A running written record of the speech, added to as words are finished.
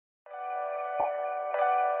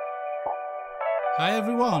Hi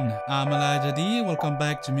everyone, I'm Elijah D. Welcome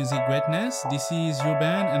back to Music Greatness. This is your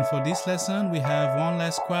band, and for this lesson we have One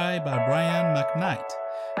Last Cry by Brian McKnight.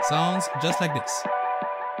 Sounds just like this.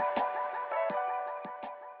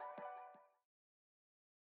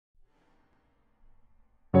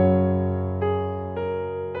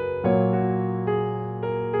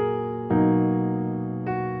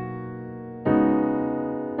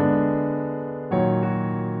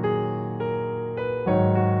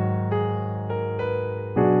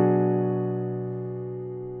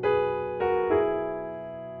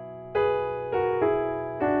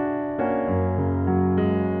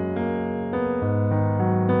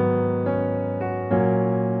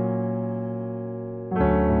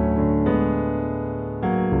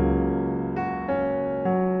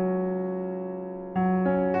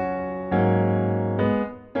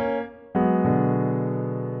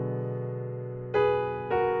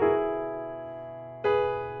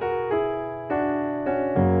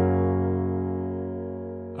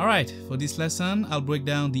 Alright, for this lesson, I'll break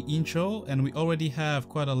down the intro, and we already have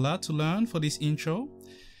quite a lot to learn for this intro.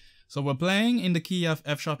 So we're playing in the key of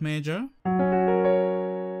F sharp major,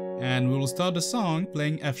 and we will start the song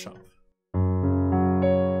playing F sharp.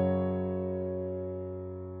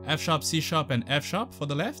 F sharp, C sharp, and F sharp for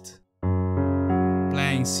the left.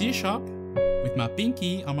 Playing C sharp with my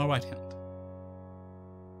pinky on my right hand.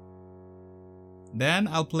 Then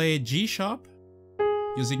I'll play G sharp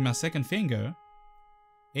using my second finger,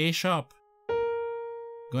 A sharp,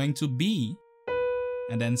 going to B,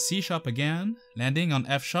 and then C sharp again, landing on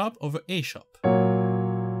F sharp over A sharp.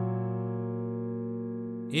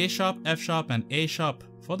 A sharp, F sharp, and A sharp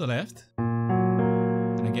for the left,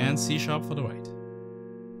 and again C sharp for the right.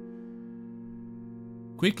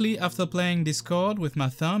 Quickly after playing this chord with my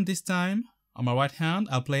thumb this time, on my right hand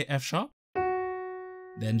I'll play F sharp,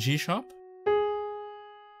 then G sharp,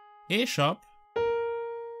 A sharp,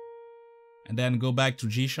 and then go back to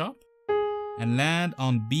G sharp and land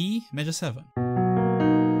on B major 7.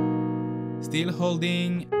 Still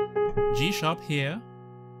holding G sharp here,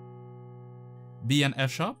 B and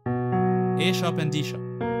F sharp, A sharp and D sharp.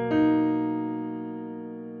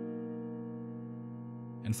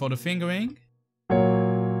 And for the fingering,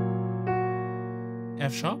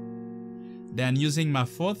 F sharp, then using my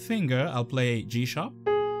fourth finger I'll play G sharp,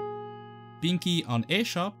 pinky on A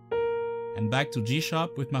sharp, and back to G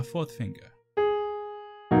sharp with my fourth finger.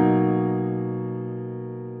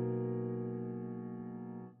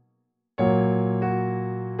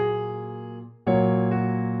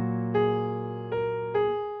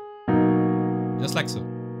 Just like so.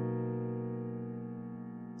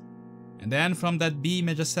 And then from that B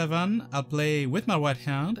major 7, I'll play with my right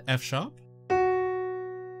hand F sharp.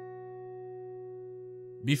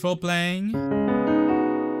 Before playing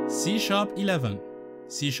C sharp 11,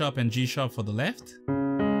 C sharp and G sharp for the left,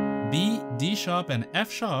 B, D sharp and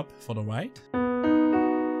F sharp for the right,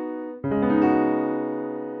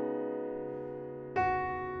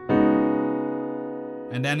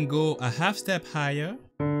 and then go a half step higher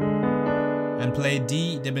and play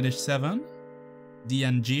D diminished 7, D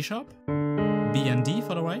and G sharp, B and D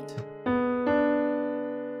for the right.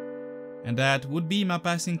 And that would be my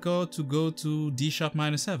passing chord to go to D sharp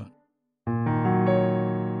minor 7.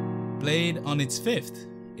 Played on its fifth,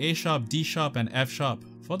 A sharp, D sharp, and F sharp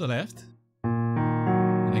for the left.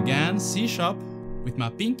 And again, C sharp with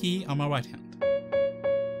my pinky on my right hand.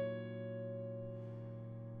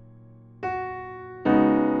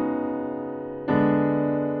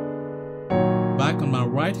 Back on my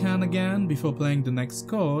right hand again, before playing the next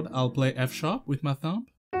chord, I'll play F sharp with my thumb,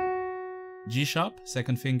 G sharp,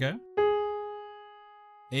 second finger,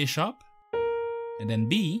 A sharp, and then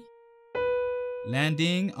B,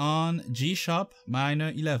 landing on G sharp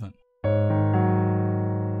minor 11.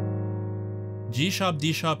 G sharp,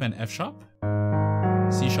 D sharp, and F sharp,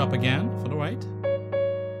 C sharp again for the right.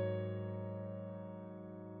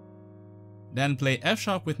 Then play F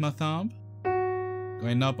sharp with my thumb,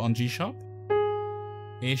 going up on G sharp,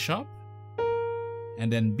 A sharp,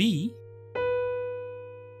 and then B,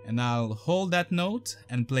 and I'll hold that note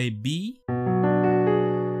and play B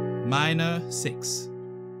minor 6,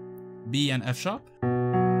 B and F sharp,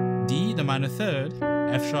 D the minor 3rd,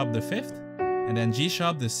 F sharp the 5th, and then G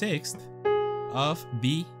sharp the 6th of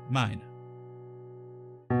B minor.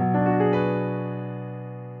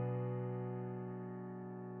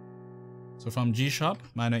 So from G sharp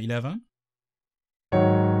minor 11,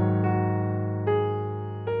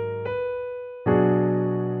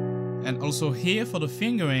 and also here for the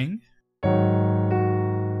fingering,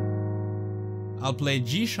 I'll play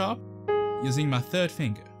G sharp using my third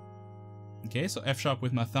finger. Okay, so F sharp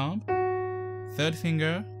with my thumb, third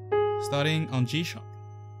finger, starting on G sharp.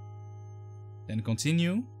 Then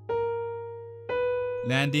continue,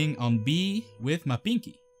 landing on B with my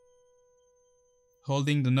pinky,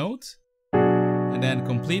 holding the note, and then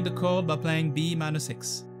complete the chord by playing B minor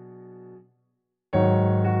 6.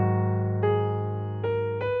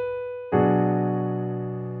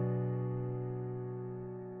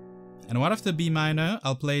 And right after B minor,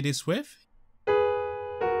 I'll play this with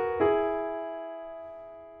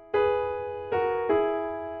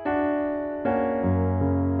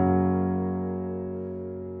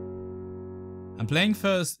I'm playing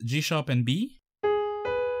first G sharp and B,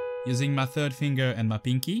 using my third finger and my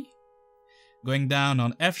pinky, going down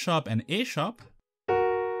on F sharp and A sharp,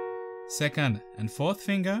 second and fourth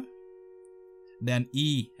finger, then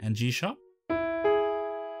E and G sharp,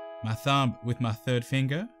 my thumb with my third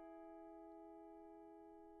finger,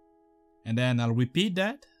 and then I'll repeat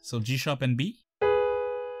that, so G sharp and B,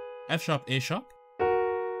 F sharp, A sharp,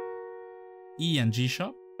 E and G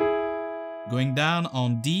sharp, going down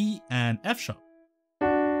on D and F sharp,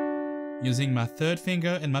 using my third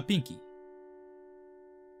finger and my pinky,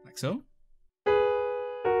 like so.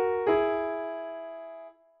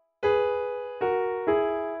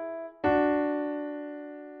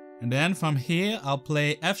 And then from here, I'll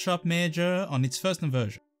play F sharp major on its first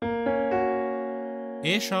inversion,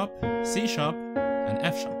 A sharp, C sharp, and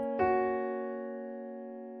F sharp.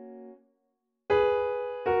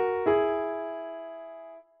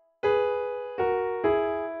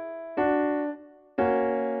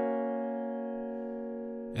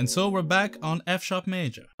 And so we're back on F sharp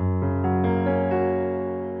major.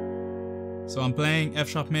 So I'm playing F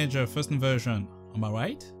sharp major first inversion on my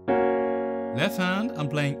right. Left hand, I'm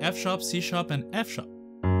playing F sharp, C sharp, and F sharp.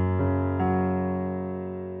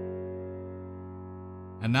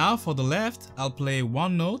 And now for the left, I'll play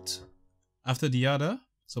one note after the other.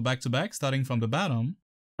 So back to back, starting from the bottom.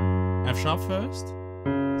 F sharp first,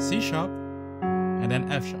 C sharp, and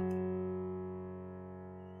then F sharp.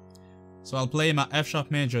 So I'll play my F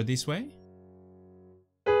sharp major this way.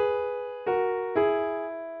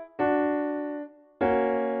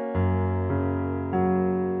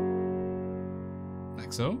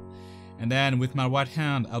 Like so. And then with my right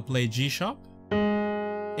hand, I'll play G sharp,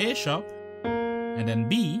 A sharp, and then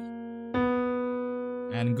B,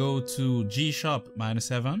 and go to G sharp minor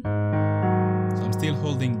 7. So I'm still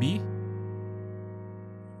holding B.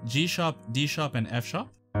 G sharp, D sharp, and F sharp.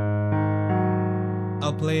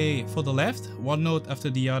 I'll play for the left, one note after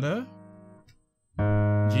the other.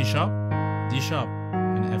 G sharp, D sharp,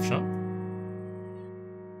 and F sharp.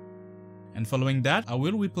 And following that, I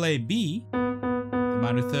will replay B, the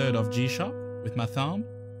minor third of G sharp, with my thumb.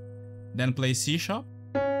 Then play C sharp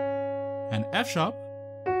and F sharp,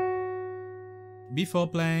 before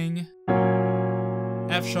playing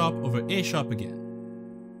F sharp over A sharp again.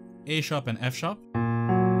 A sharp and F sharp,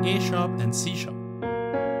 A sharp and C sharp.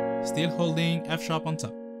 Still holding F sharp on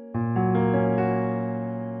top.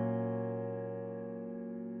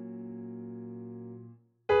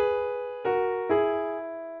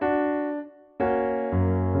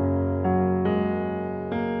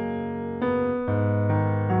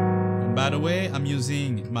 And by the way, I'm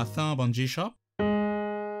using my thumb on G sharp,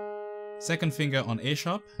 second finger on A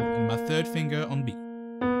sharp, and my third finger on B.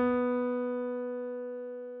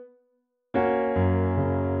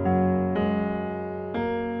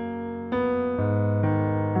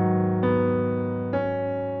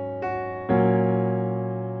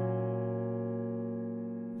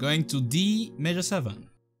 Going to D major 7.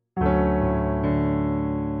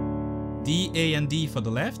 D, A, and D for the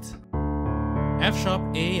left. F sharp,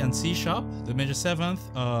 A, and C sharp, the major 7th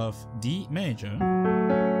of D major.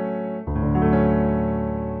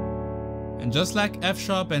 And just like F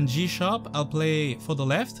sharp and G sharp, I'll play for the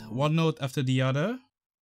left, one note after the other.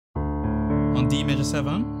 On D major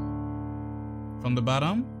 7. From the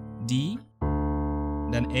bottom, D,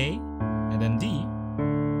 then A, and then D.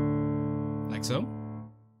 Like so.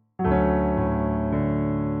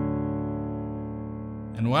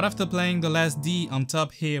 And right after playing the last D on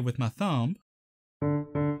top here with my thumb,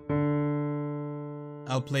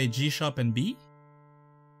 I'll play G sharp and B.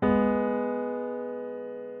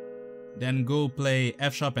 Then go play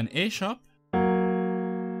F sharp and A sharp.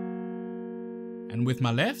 And with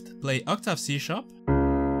my left, play octave C sharp,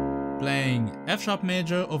 playing F sharp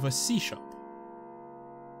major over C sharp.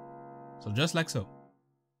 So just like so.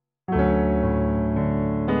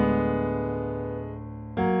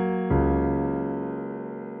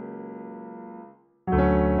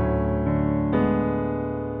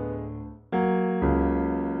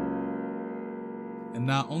 And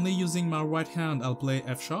now only using my right hand, I'll play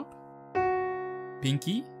F sharp,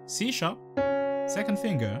 pinky, C sharp, second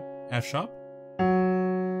finger, F sharp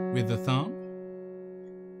with the thumb,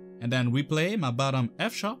 and then replay my bottom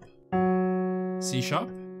F sharp, C sharp,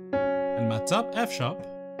 and my top F sharp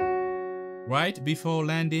right before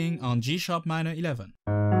landing on G sharp minor 11.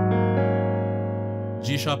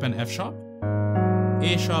 G sharp and F sharp,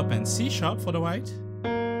 A sharp and C sharp for the right.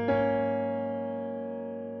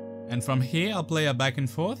 And from here I'll play a back and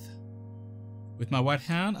forth. With my right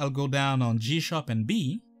hand I'll go down on G sharp and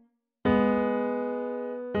B.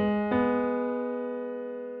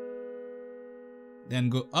 Then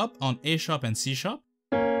go up on A sharp and C sharp.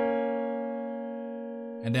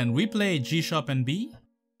 And then replay G sharp and B.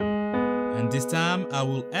 And this time I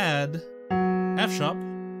will add F sharp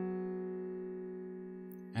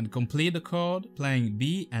and complete the chord playing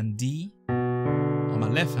B and D on my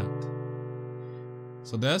left hand.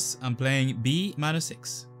 So thus I'm playing B minor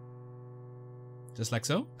 6. Just like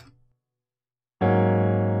so.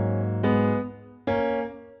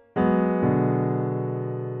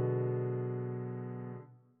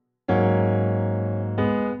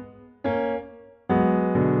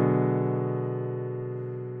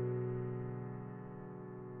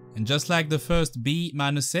 And just like the first B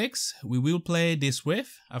minor 6, we will play this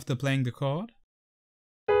riff after playing the chord.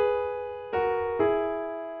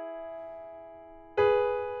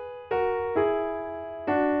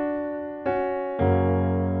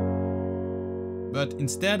 But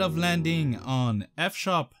instead of landing on F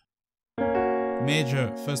sharp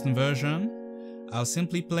major first inversion, I'll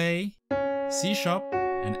simply play C sharp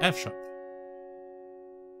and F sharp.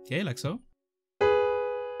 Okay, like so.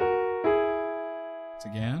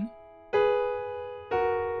 Again.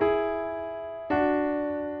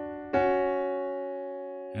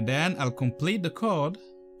 And then I'll complete the chord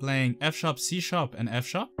playing F sharp, C sharp, and F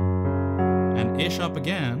sharp, and A sharp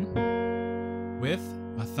again with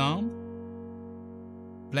my thumb,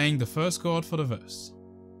 playing the first chord for the verse.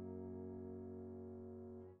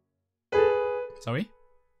 Sorry.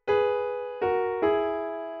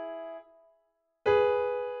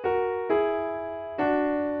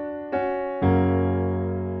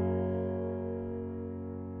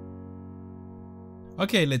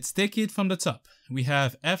 Okay, let's take it from the top. We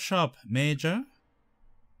have F sharp major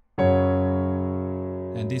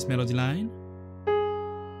and this melody line.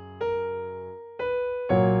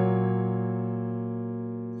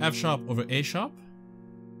 F sharp over A sharp.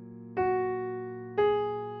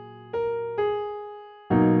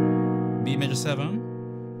 B major 7.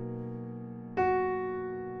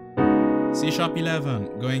 C sharp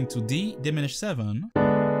 11 going to D diminished 7.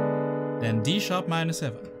 Then D sharp minor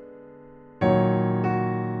 7.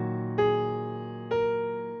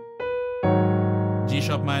 G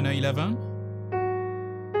sharp minor 11,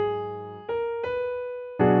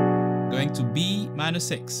 going to B minor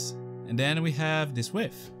 6, and then we have this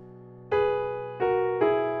riff.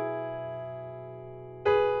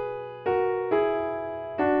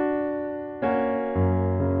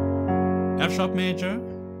 F sharp major,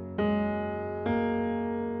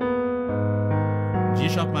 G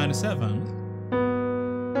sharp minor 7,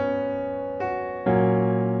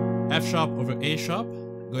 F sharp over A sharp,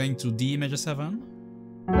 going to D major 7,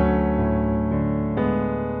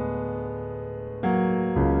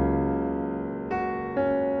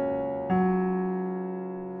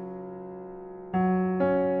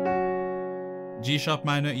 G sharp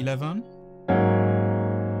minor 11,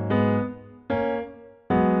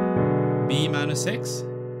 B minor 6,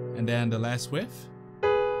 and then the last riff.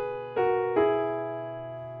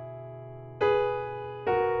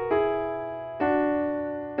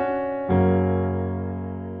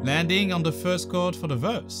 Landing on the first chord for the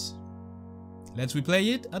verse. Let's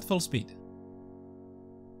replay it at full speed.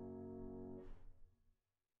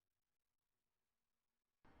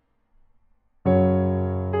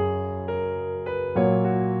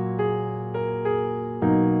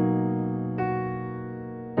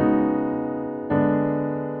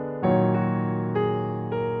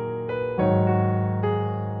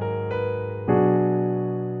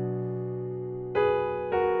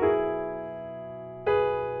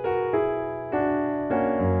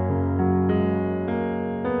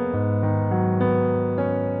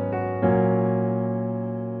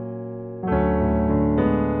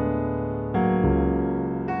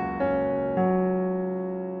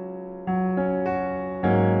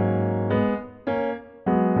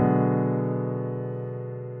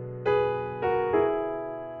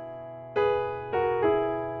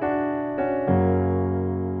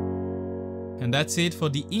 And that's it for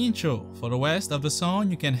the intro. For the rest of the song,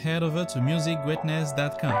 you can head over to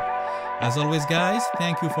musicgreatness.com. As always guys,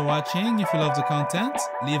 thank you for watching. If you love the content,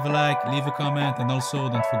 leave a like, leave a comment, and also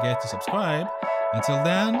don't forget to subscribe. Until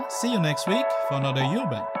then, see you next week for another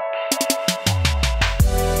Urban.